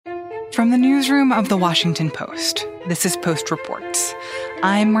From the newsroom of The Washington Post, this is Post Reports.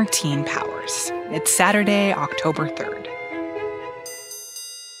 I'm Martine Powers. It's Saturday, October 3rd.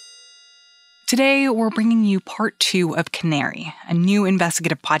 Today, we're bringing you part 2 of Canary, a new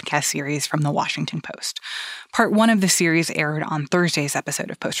investigative podcast series from The Washington Post. Part 1 of the series aired on Thursday's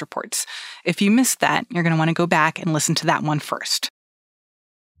episode of Post Reports. If you missed that, you're going to want to go back and listen to that one first.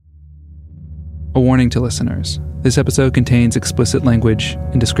 A warning to listeners. This episode contains explicit language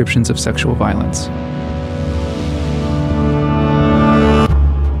and descriptions of sexual violence.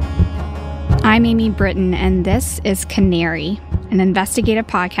 I'm Amy Britton, and this is Canary, an investigative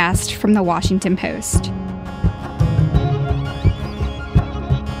podcast from The Washington Post.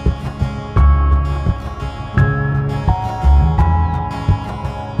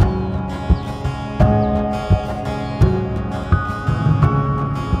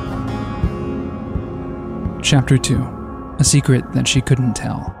 Chapter 2. A secret that she couldn't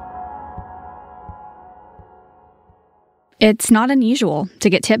tell. It's not unusual to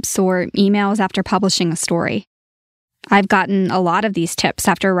get tips or emails after publishing a story. I've gotten a lot of these tips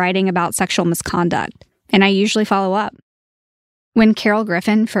after writing about sexual misconduct, and I usually follow up. When Carol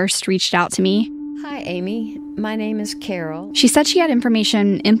Griffin first reached out to me, Hi, Amy. My name is Carol. She said she had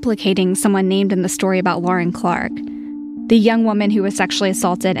information implicating someone named in the story about Lauren Clark, the young woman who was sexually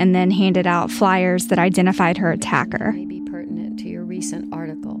assaulted and then handed out flyers that identified her attacker. May be pertinent to your recent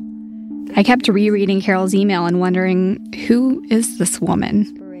article. I kept rereading Carol's email and wondering, who is this woman?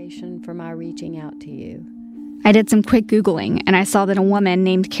 Inspiration for my reaching out to you. I did some quick Googling, and I saw that a woman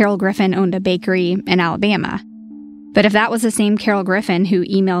named Carol Griffin owned a bakery in Alabama. But if that was the same Carol Griffin who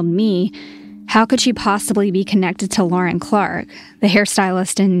emailed me, how could she possibly be connected to Lauren Clark, the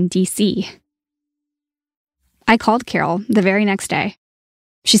hairstylist in D.C.? I called Carol the very next day.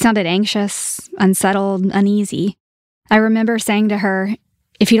 She sounded anxious, unsettled, uneasy. I remember saying to her,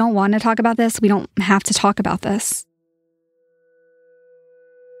 if you don't want to talk about this, we don't have to talk about this.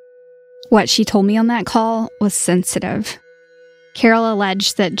 What she told me on that call was sensitive. Carol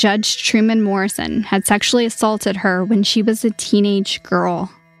alleged that Judge Truman Morrison had sexually assaulted her when she was a teenage girl.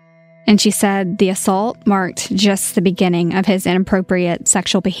 And she said the assault marked just the beginning of his inappropriate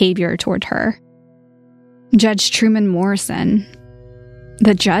sexual behavior toward her. Judge Truman Morrison,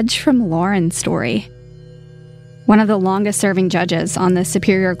 the judge from Lauren's story, one of the longest-serving judges on the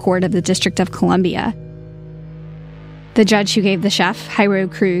Superior Court of the District of Columbia, the judge who gave the chef, Jairo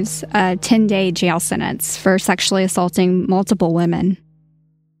Cruz, a 10-day jail sentence for sexually assaulting multiple women.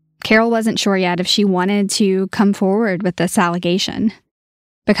 Carol wasn't sure yet if she wanted to come forward with this allegation.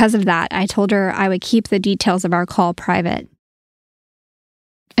 Because of that, I told her I would keep the details of our call private.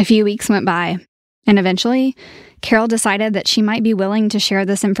 A few weeks went by, and eventually, Carol decided that she might be willing to share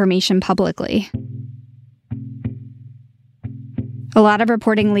this information publicly. A lot of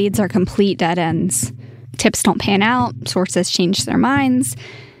reporting leads are complete dead ends. Tips don't pan out, sources change their minds,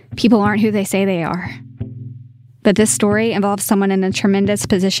 people aren't who they say they are. But this story involves someone in a tremendous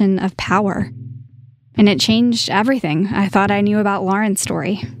position of power. And it changed everything I thought I knew about Lauren's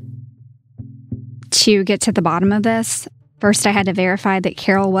story. To get to the bottom of this, first I had to verify that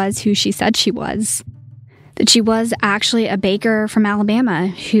Carol was who she said she was. That she was actually a baker from Alabama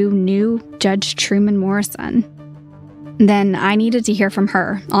who knew Judge Truman Morrison. Then I needed to hear from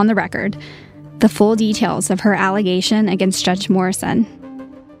her, on the record, the full details of her allegation against Judge Morrison.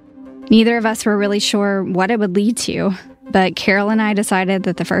 Neither of us were really sure what it would lead to, but Carol and I decided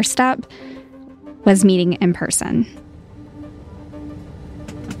that the first step was meeting in person.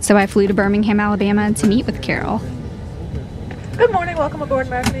 So I flew to Birmingham, Alabama to meet with Carol. Good morning, welcome aboard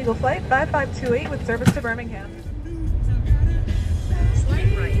American Eagle Flight 5528 with service to Birmingham.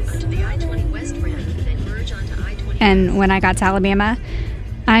 Slide right onto the I-20 West ramp, then merge onto I-20. And when I got to Alabama,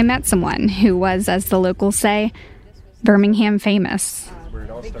 I met someone who was, as the locals say, Birmingham famous.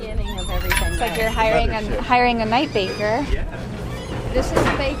 Beginning of everything. It's like you're hiring a night baker. This is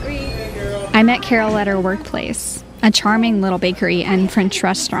the bakery. I met Carol at her workplace, a charming little bakery and French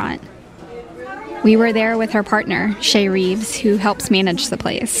restaurant. We were there with her partner, Shay Reeves, who helps manage the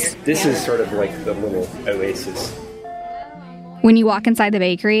place. This is sort of like the little oasis. When you walk inside the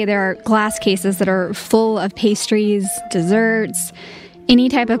bakery, there are glass cases that are full of pastries, desserts, any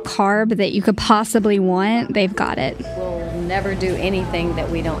type of carb that you could possibly want, they've got it. We'll never do anything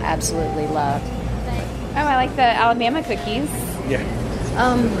that we don't absolutely love. Oh, I like the Alabama cookies. Yeah.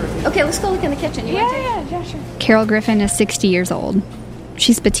 Okay, let's go look in the kitchen. Yeah, sure. Carol Griffin is 60 years old.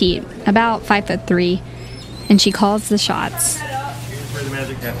 She's petite, about 5'3", and she calls the shots. Here's where the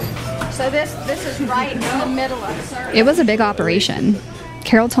magic happens. So this is right in the middle of service. It was a big operation.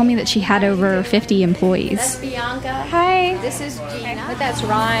 Carol told me that she had over 50 That's employees. Bianca. Hi. This is Gina. But that's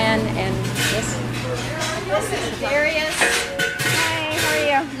Ryan, and this is Darius. Hi,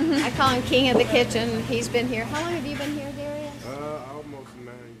 how are you? I call him King of the Kitchen. He's been here. How long have you been here, Darius? Almost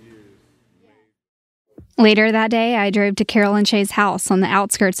 9 years. Later that day, I drove to Carol and Shay's house on the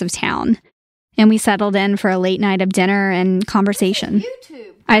outskirts of town, and we settled in for a late night of dinner and conversation.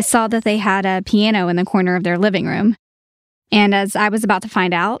 I saw that they had a piano in the corner of their living room, and as I was about to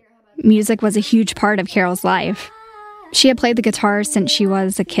find out, music was a huge part of Carol's life. She had played the guitar since she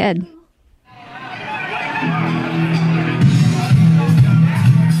was a kid.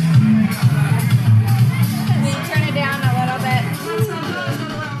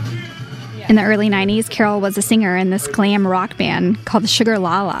 In the early 90s, Carol was a singer in this glam rock band called the Sugar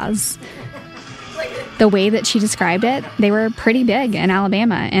La-Las. The way that she described it, they were pretty big in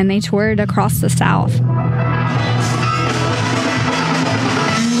Alabama, and they toured across the South.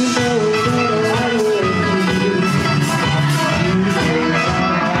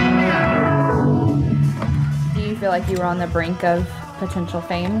 Do you feel like you were on the brink of potential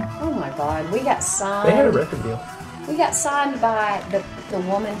fame? Oh my God, we got signed. They had a record deal. We got signed by the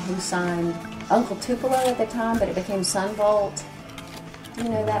woman who signed Uncle Tupelo at the time, but it became Sunvolt. Do you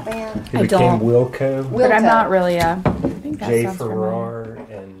know that band? It became Wilco. But I'm not really a... Jay Farrar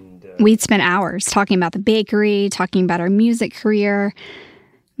and... We'd spent hours talking about the bakery, talking about our music career.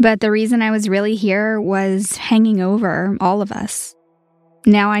 But the reason I was really here was hanging over all of us.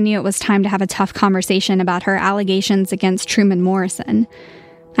 Now I knew it was time to have a tough conversation about her allegations against Truman Morrison.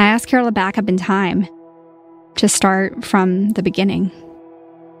 I asked Carol to back up in time, to start from the beginning.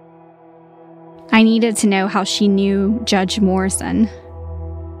 I needed to know how she knew Judge Morrison.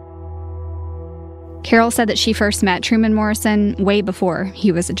 Carol said that she first met Truman Morrison way before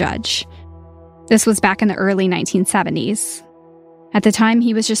he was a judge. This was back in the early 1970s. At the time,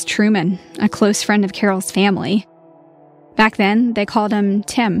 he was just Truman, a close friend of Carol's family. Back then, they called him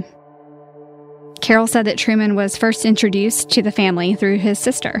Tim. Carol said that Truman was first introduced to the family through his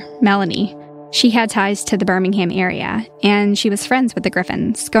sister, Melanie. She had ties to the Birmingham area, and she was friends with the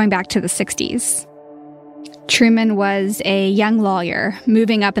Griffins, going back to the 60s. Truman was a young lawyer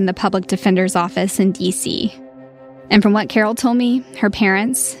moving up in the public defender's office in D.C. And from what Carol told me, her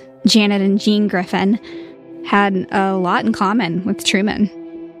parents, Janet and Jean Griffin, had a lot in common with Truman.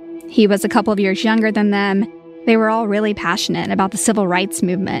 He was a couple of years younger than them. They were all really passionate about the civil rights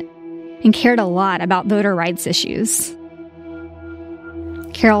movement and cared a lot about voter rights issues.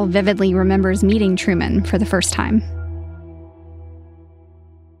 Carol vividly remembers meeting Truman for the first time.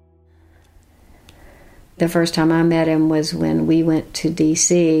 The first time I met him was when we went to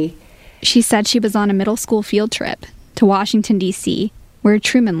D.C. She said she was on a middle school field trip to Washington, D.C., where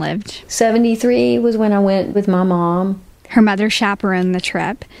Truman lived. 73 was when I went with my mom. Her mother chaperoned the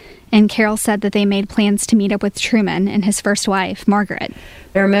trip, and Carol said that they made plans to meet up with Truman and his first wife, Margaret.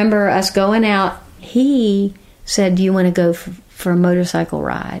 I remember us going out. He said, "Do you want to go for a motorcycle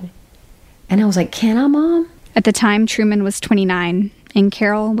ride?" And I was like, "Can I, Mom?" At the time, Truman was 29, and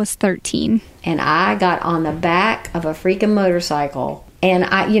Carol was 13. And I got on the back of a freaking motorcycle. And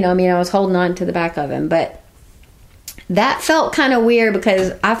I was holding on to the back of him. But that felt kind of weird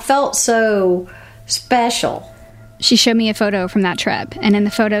because I felt so special. She showed me a photo from that trip, and in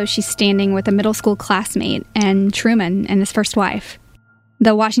the photo, she's standing with a middle school classmate and Truman and his first wife.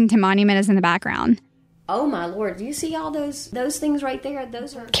 The Washington Monument is in the background. Oh, my Lord. Do you see all those things right there?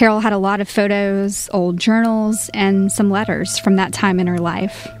 Those are... Carol had a lot of photos, old journals, and some letters from that time in her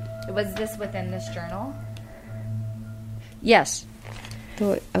life. Was this within this journal? Yes.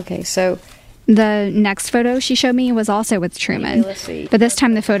 Okay, so... The next photo she showed me was also with Truman, Okay, let's see. but this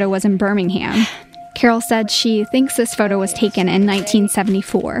time the photo was in Birmingham. Carol said she thinks this photo was taken in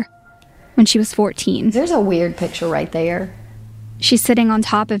 1974, when she was 14. There's a weird picture right there. She's sitting on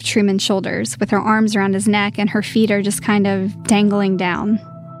top of Truman's shoulders with her arms around his neck and her feet are just kind of dangling down.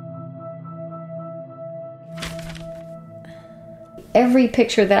 Every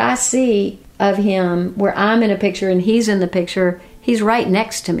picture that I see of him, where I'm in a picture and he's in the picture, he's right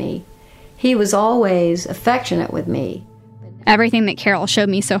next to me. He was always affectionate with me. Everything that Carol showed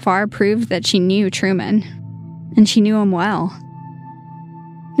me so far proved that she knew Truman, and she knew him well.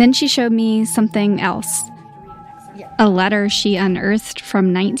 Then she showed me something else. A letter she unearthed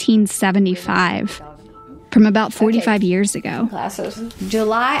from 1975, from about 45 years ago.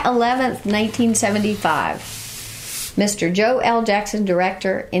 July 11th, 1975. Mr. Joe L. Jackson,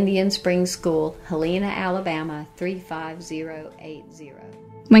 Director, Indian Springs School, Helena, Alabama, 35080.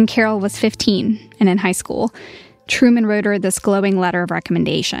 When Carol was 15 and in high school, Truman wrote her this glowing letter of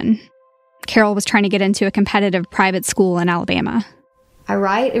recommendation. Carol was trying to get into a competitive private school in Alabama. I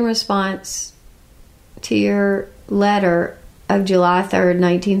write in response to your letter of July 3rd,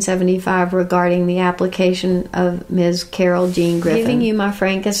 1975, regarding the application of Ms. Carol Jean Griffin. Giving you my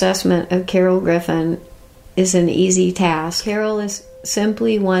frank assessment of Carol Griffin is an easy task. Carol is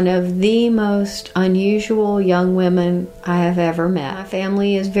simply one of the most unusual young women I have ever met. My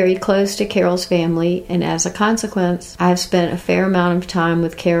family is very close to Carol's family, and as a consequence, I have spent a fair amount of time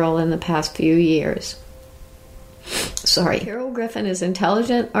with Carol in the past few years. Carol Griffin is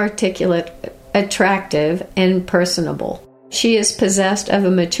intelligent, articulate, attractive, and personable. She is possessed of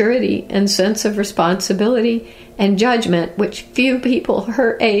a maturity and sense of responsibility and judgment which few people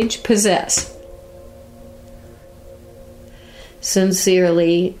her age possess.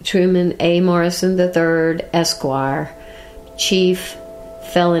 Sincerely, Truman A. Morrison III, Esquire, Chief,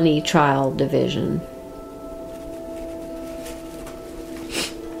 Felony Trial Division.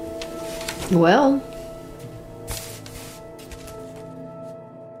 Well,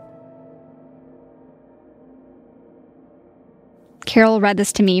 Carol read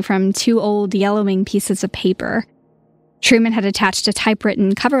this to me from 2 old yellowing pieces of paper. Truman had attached a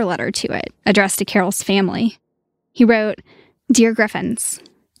typewritten cover letter to it, addressed to Carol's family. He wrote, "Dear Griffins,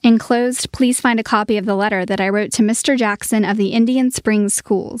 enclosed, please find a copy of the letter that I wrote to Mr. Jackson of the Indian Springs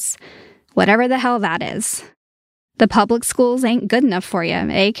Schools. Whatever the hell that is. The public schools ain't good enough for you,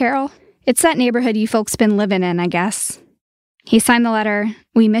 eh, Carol? It's that neighborhood you folks been living in, I guess." He signed the letter,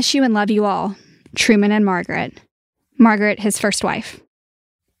 "We miss you and love you all. Truman and Margaret." Margaret, his first wife.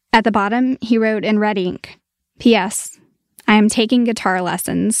 At the bottom, he wrote in red ink, "P.S. I am taking guitar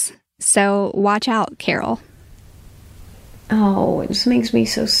lessons, so watch out, Carol." Oh, it just makes me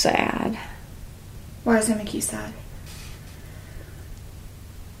so sad. Why does it make you sad?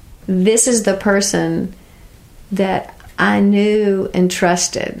 This is the person that I knew and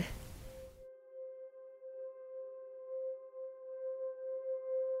trusted.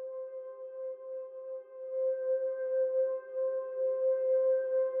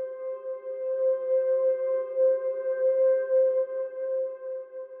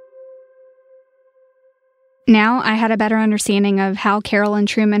 Now I had a better understanding of how Carol and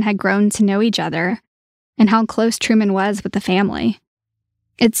Truman had grown to know each other and how close Truman was with the family.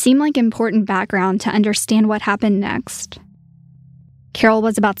 It seemed like important background to understand what happened next. Carol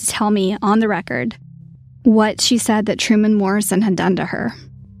was about to tell me, on the record, what she said that Truman Morrison had done to her.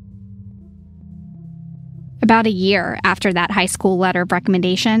 About a year after that high school letter of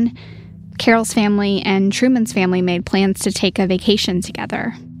recommendation, Carol's family and Truman's family made plans to take a vacation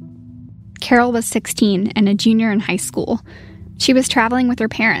together. Carol was 16 and a junior in high school. She was traveling with her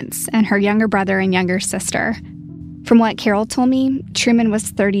parents and her younger brother and younger sister. From what Carol told me, Truman was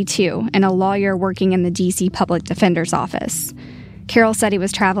 32 and a lawyer working in the D.C. Public Defender's office. Carol said he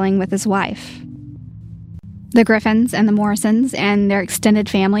was traveling with his wife. The Griffins and the Morrisons and their extended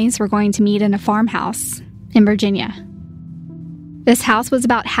families were going to meet in a farmhouse in Virginia. This house was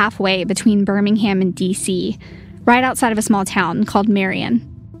about halfway between Birmingham and D.C., right outside of a small town called Marion.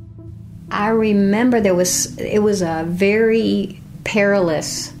 I remember it was a very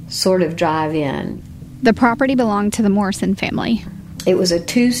perilous sort of drive-in. The property belonged to the Morrison family. It was a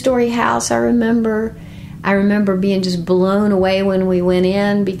 2-story house, I remember. I remember being just blown away when we went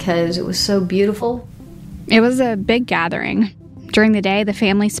in because it was so beautiful. It was a big gathering. During the day, the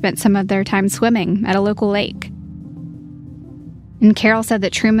family spent some of their time swimming at a local lake. And Carol said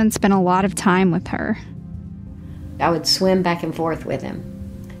that Truman spent a lot of time with her. I would swim back and forth with him.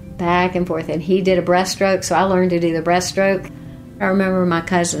 Back and forth, and he did a breaststroke, so I learned to do the breaststroke. I remember my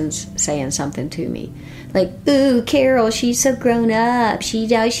cousins saying something to me, like, "Ooh, Carol, she's so grown up. All she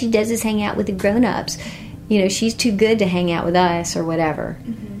does is hang out with the grown-ups. You know, she's too good to hang out with us," or whatever.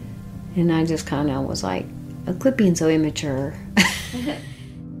 Mm-hmm. And I just kind of was like, "Oh, quit being so immature."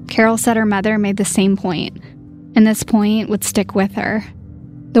 Carol said her mother made the same point, and this point would stick with her.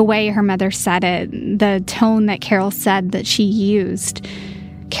 The way her mother said it, the tone that Carol said that she used.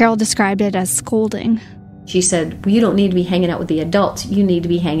 Carol described it as scolding. She said, "Well, you don't need to be hanging out with the adults. You need to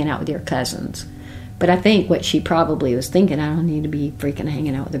be hanging out with your cousins." But I think what she probably was thinking, I don't need to be freaking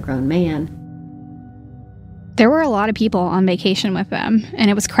hanging out with a grown man. There were a lot of people on vacation with them,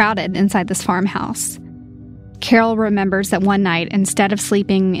 and it was crowded inside this farmhouse. Carol remembers that one night, instead of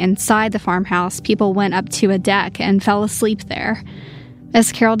sleeping inside the farmhouse, people went up to a deck and fell asleep there.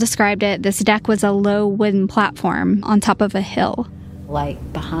 As Carol described it, this deck was a low wooden platform on top of a hill.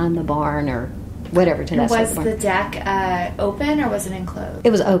 Like behind the barn or whatever. Was the deck open or was it enclosed?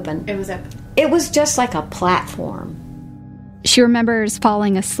 It was open. It was open. It was just like a platform. She remembers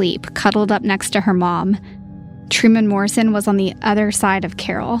falling asleep, cuddled up next to her mom. Truman Morrison was on the other side of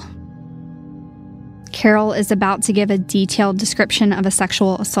Carol. Carol is about to give a detailed description of a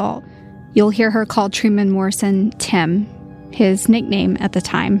sexual assault. You'll hear her call Truman Morrison Tim, his nickname at the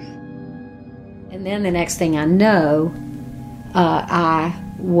time. And then the next thing I know, I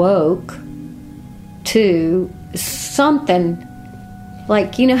woke to something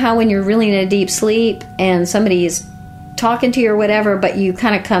like, you know how when you're really in a deep sleep and somebody is talking to you or whatever, but you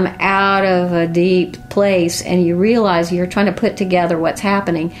kind of come out of a deep place and you realize you're trying to put together what's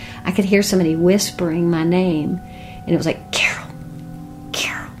happening. I could hear somebody whispering my name, and it was like, Carol,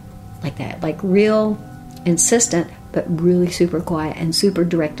 Carol, like that, like real insistent, but really super quiet and super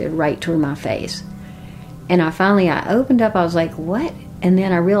directed right toward my face. And I opened up, I was like, what? And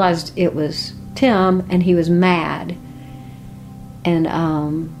then I realized it was Tim, and he was mad. And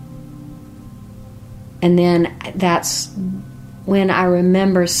then that's when I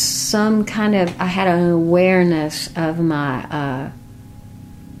remember some kind of, I had an awareness of my,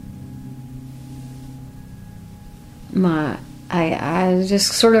 I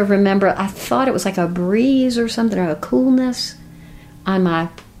just sort of remember, I thought it was like a breeze or something, or a coolness on my,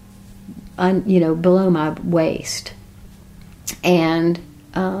 below my waist. And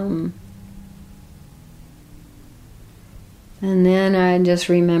then I just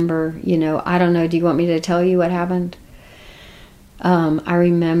remember, I don't know, do you want me to tell you what happened? I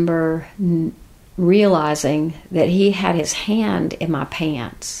remember realizing that he had his hand in my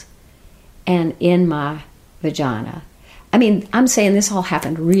pants and in my vagina. I mean, I'm saying this all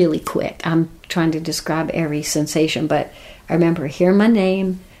happened really quick. I'm trying to describe every sensation, but I remember hearing my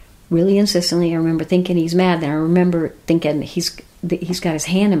name really insistently. I remember thinking he's mad. Then I remember thinking he's got his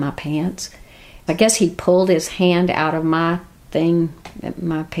hand in my pants. I guess he pulled his hand out of my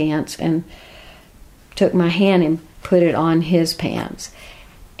pants, and took my hand and put it on his pants.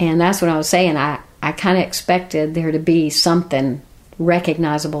 And that's what I was saying. I kind of expected there to be something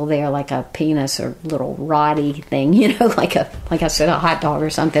recognizable there, like a penis or little roddy thing, like I said, a hot dog or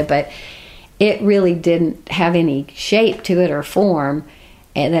something. But it really didn't have any shape to it or form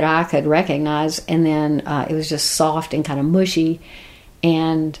that I could recognize. And then it was just soft and kind of mushy.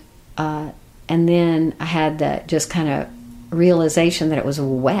 And then I had that just kind of realization that it was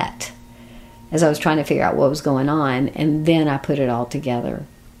wet as I was trying to figure out what was going on. And then I put it all together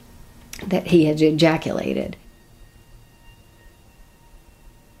that he had ejaculated.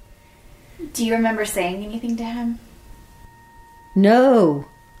 Do you remember saying anything to him? No.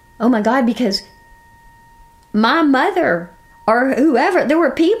 Oh my God, because my mother or whoever, there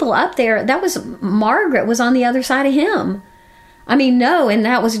were people up there. That was, Margaret was on the other side of him. I mean, no, and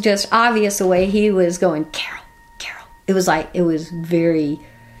that was just obvious the way he was going, Carol, Carol. It was like, it was very,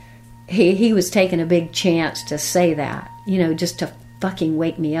 he was taking a big chance to say that, just to fucking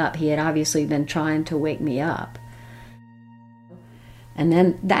wake me up. He had obviously been trying to wake me up. And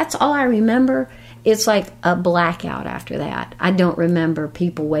then that's all I remember. It's like a blackout after that. I don't remember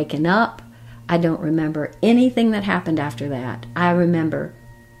people waking up. I don't remember anything that happened after that. I remember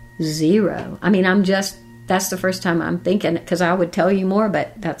zero. I mean, that's the first time I'm thinking, because I would tell you more,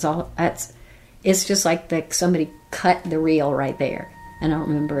 but that's all. It's just like somebody cut the reel right there. And I don't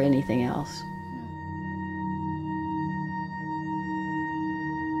remember anything else.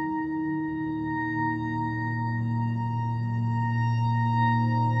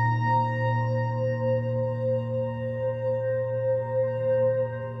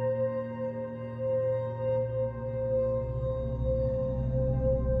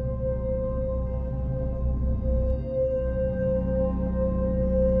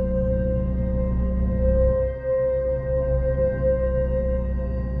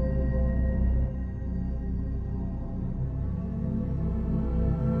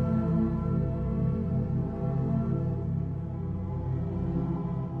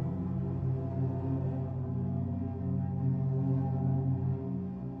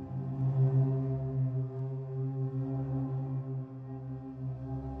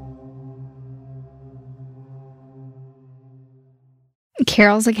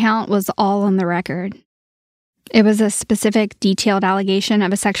 Carol's account was all on the record. It was a specific, detailed allegation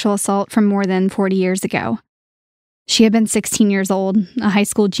of a sexual assault from more than 40 years ago. She had been 16 years old, a high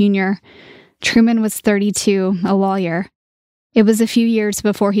school junior. Truman was 32, a lawyer. It was a few years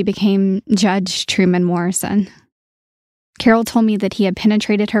before he became Judge Truman Morrison. Carol told me that he had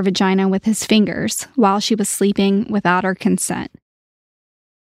penetrated her vagina with his fingers while she was sleeping without her consent.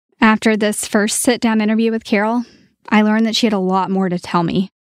 After this first sit-down interview with Carol, I learned that she had a lot more to tell me.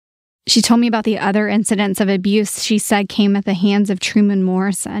 She told me about the other incidents of abuse she said came at the hands of Truman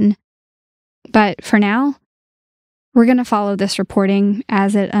Morrison. But for now, we're going to follow this reporting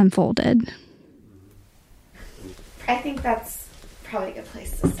as it unfolded. I think that's probably a good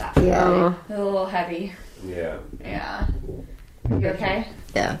place to stop. Yeah. It's a little heavy. Yeah. Yeah. You okay?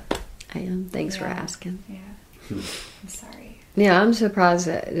 Yeah, I am. Thanks for asking. Yeah. I'm sorry. Yeah, I'm surprised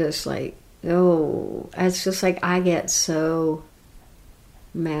that just like, it's just like I get so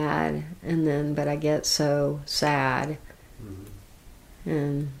mad but I get so sad.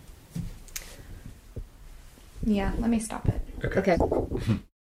 And Yeah, let me stop it. okay.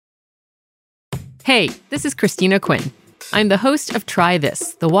 Hey, this is Christina Quinn. I'm the host of Try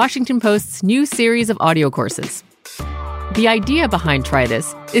This, the Washington Post's new series of audio courses. The idea behind Try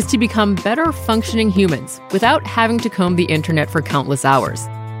This is to become better functioning humans without having to comb the internet for countless hours.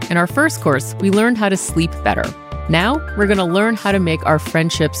 In our first course, we learned how to sleep better. Now, we're going to learn how to make our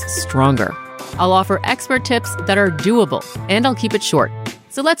friendships stronger. I'll offer expert tips that are doable, and I'll keep it short.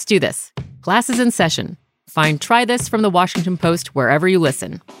 So let's do this. Class is in session. Find Try This from the Washington Post wherever you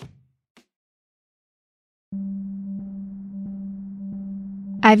listen.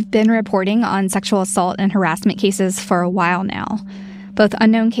 I've been reporting on sexual assault and harassment cases for a while now, both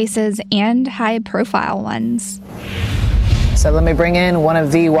unknown cases and high-profile ones. So let me bring in one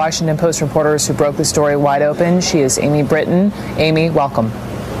of the Washington Post reporters who broke the story wide open. She is Amy Britton. Amy, welcome.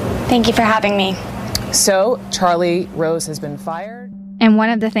 Thank you for having me. So Charlie Rose has been fired. And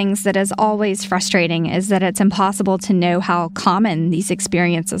one of the things that is always frustrating is that it's impossible to know how common these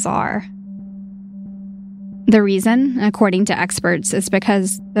experiences are. The reason, according to experts, is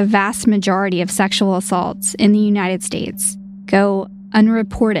because the vast majority of sexual assaults in the United States go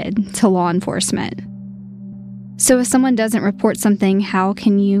unreported to law enforcement. So if someone doesn't report something, how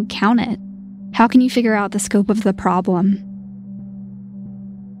can you count it? How can you figure out the scope of the problem?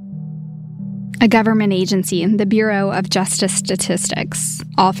 A government agency, the Bureau of Justice Statistics,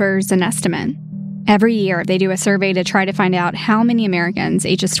 offers an estimate. Every year, they do a survey to try to find out how many Americans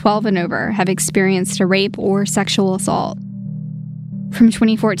ages 12 and over have experienced a rape or sexual assault. From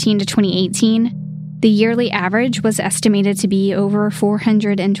 2014 to 2018, the yearly average was estimated to be over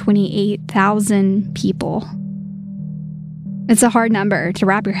 428,000 people. It's a hard number to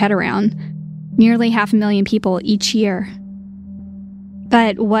wrap your head around. Nearly 500,000 people each year.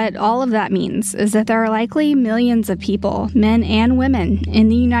 But what all of that means is that there are likely millions of people, men and women, in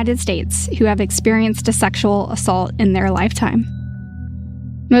the United States who have experienced a sexual assault in their lifetime.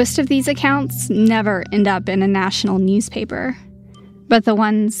 Most of these accounts never end up in a national newspaper. But the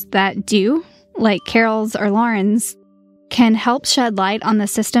ones that do, like Carol's or Lauren's, can help shed light on the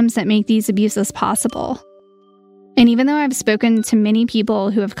systems that make these abuses possible. And even though I've spoken to many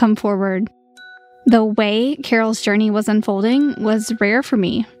people who have come forward, the way Carol's journey was unfolding was rare for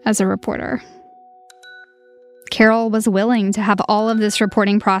me as a reporter. Carol was willing to have all of this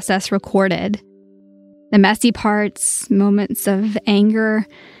reporting process recorded. The messy parts, moments of anger,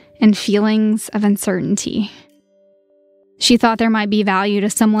 and feelings of uncertainty. She thought there might be value to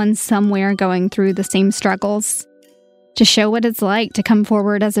someone somewhere going through the same struggles, to show what it's like to come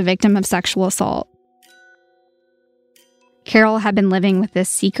forward as a victim of sexual assault. Carol had been living with this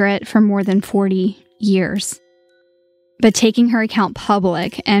secret for more than 40 years. But taking her account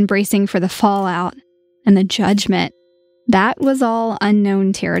public and bracing for the fallout and the judgment, that was all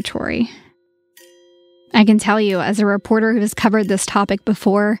unknown territory. I can tell you, as a reporter who has covered this topic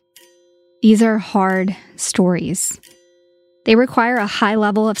before, these are hard stories. They require a high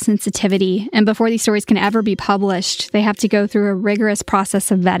level of sensitivity, and before these stories can ever be published, they have to go through a rigorous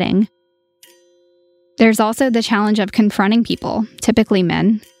process of vetting. There's also the challenge of confronting people, typically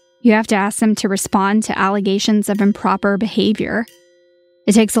men. You have to ask them to respond to allegations of improper behavior.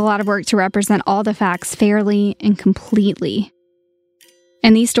 It takes a lot of work to represent all the facts fairly and completely.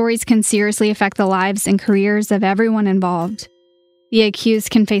 And these stories can seriously affect the lives and careers of everyone involved. The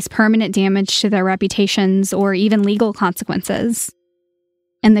accused can face permanent damage to their reputations or even legal consequences.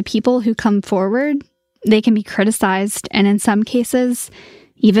 And the people who come forward, they can be criticized and in some cases,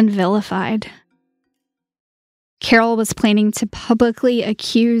 even vilified. Carol was planning to publicly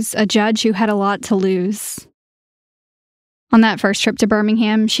accuse a judge who had a lot to lose. On that first trip to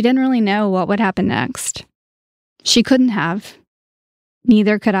Birmingham, she didn't really know what would happen next. She couldn't have.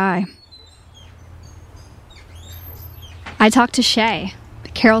 Neither could I. I talked to Shay,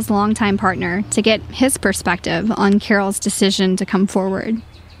 Carol's longtime partner, to get his perspective on Carol's decision to come forward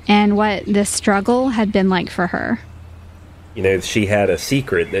and what this struggle had been like for her. You know, she had a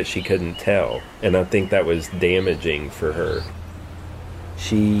secret that she couldn't tell, and I think that was damaging for her.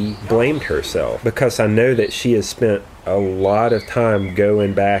 She blamed herself because I know that she has spent a lot of time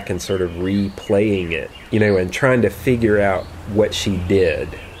going back and sort of replaying it, you know, and trying to figure out what she did.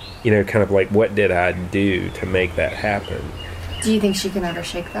 You know, kind of like, what did I do to make that happen? Do you think she can ever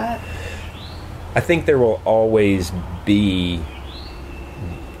shake that? I think there will always be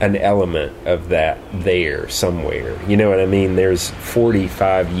an element of that there somewhere. You know what I mean? There's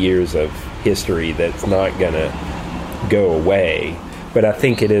 45 years of history that's not going to go away, but I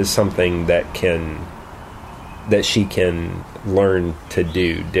think it is something that she can learn to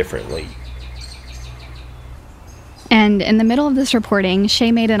do differently. And in the middle of this reporting,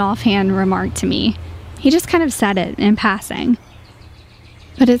 Shay made an offhand remark to me. He just kind of said it in passing.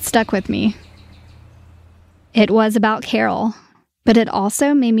 But it stuck with me. It was about Carol, but it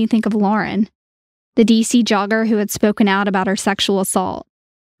also made me think of Lauren, the DC jogger who had spoken out about her sexual assault,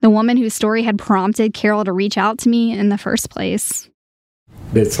 the woman whose story had prompted Carol to reach out to me in the first place.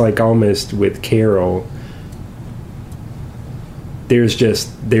 It's like almost with Carol, there's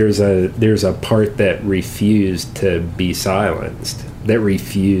a part that refused to be silenced, that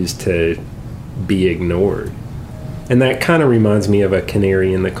refused to be ignored. And that kind of reminds me of a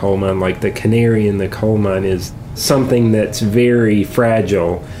canary in the coal mine. Like, the canary in the coal mine is something that's very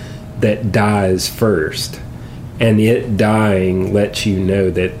fragile that dies first. And it dying lets you know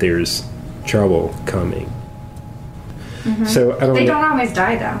that there's trouble coming. Mm-hmm. So They don't always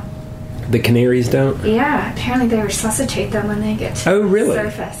die, though. The canaries don't? Yeah, apparently they resuscitate them when they get to the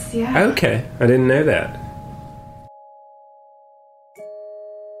surface. Yeah. Okay, I didn't know that.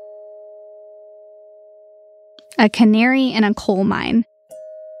 A canary in a coal mine.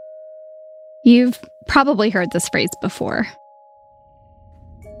 You've probably heard this phrase before.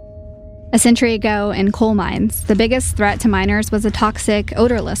 A century ago in coal mines, the biggest threat to miners was a toxic,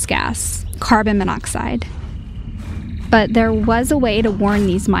 odorless gas, carbon monoxide. But there was a way to warn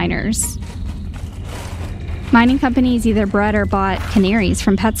these miners. Mining companies either bred or bought canaries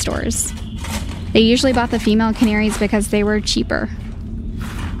from pet stores. They usually bought the female canaries because they were cheaper.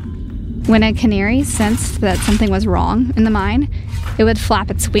 When a canary sensed that something was wrong in the mine, it would flap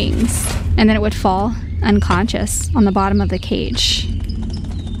its wings, and then it would fall unconscious on the bottom of the cage.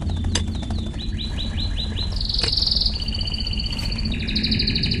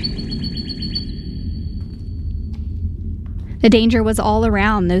 The danger was all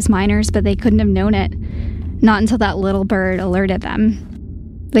around those miners, but they couldn't have known it. Not until that little bird alerted them.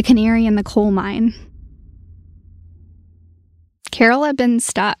 The canary in the coal mine. Carol had been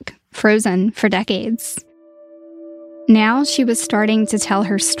stuck, frozen for decades. Now she was starting to tell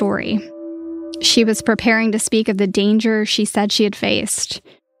her story. She was preparing to speak of the danger she said she had faced.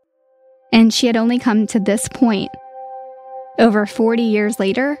 And she had only come to this point, over 40 years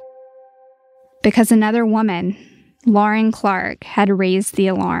later, because another woman, Lauren Clark, had raised the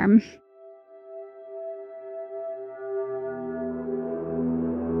alarm.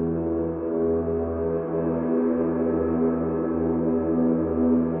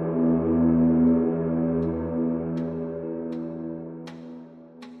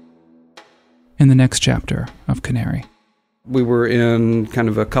 In the next chapter of Canary. We were in kind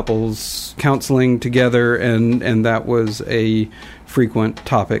of a couples counseling together, and that was a frequent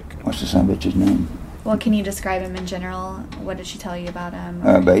topic. What's the son of a bitch's name? Well, can you describe him in general? What did she tell you about him?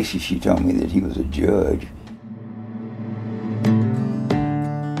 Basically, she told me that he was a judge.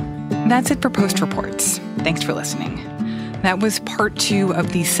 That's it for Post Reports. Thanks for listening. That was part 2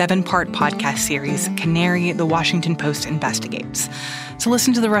 of the 7-part podcast series, Canary, The Washington Post Investigates. To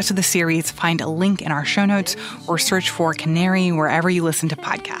listen to the rest of the series, find a link in our show notes or search for Canary wherever you listen to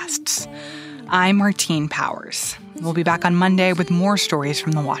podcasts. I'm Martine Powers. We'll be back on Monday with more stories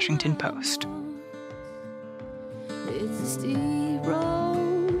from The Washington Post. It's a steep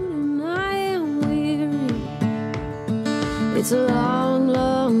road and I am weary. It's a long,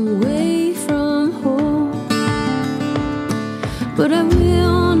 long way from home. But I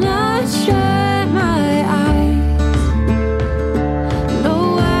will not shut my eyes.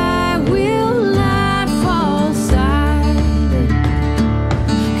 No, I will not fall silent.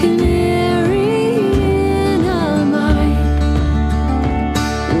 Canary in a mine.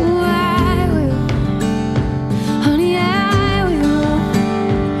 Oh, I will, honey, I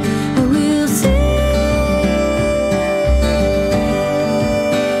will sing.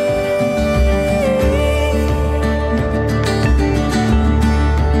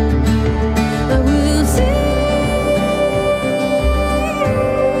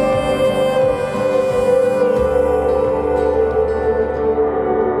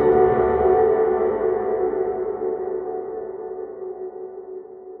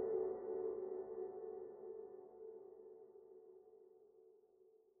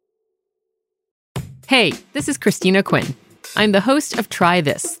 Hey, this is Christina Quinn. I'm the host of Try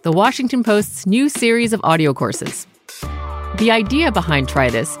This, the Washington Post's new series of audio courses. The idea behind Try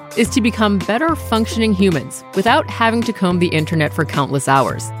This is to become better functioning humans without having to comb the internet for countless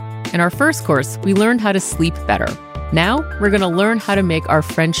hours. In our first course, we learned how to sleep better. Now, we're going to learn how to make our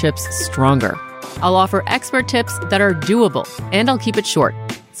friendships stronger. I'll offer expert tips that are doable, and I'll keep it short.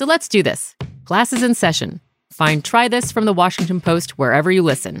 So let's do this. Class is in session. Find Try This from the Washington Post wherever you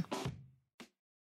listen.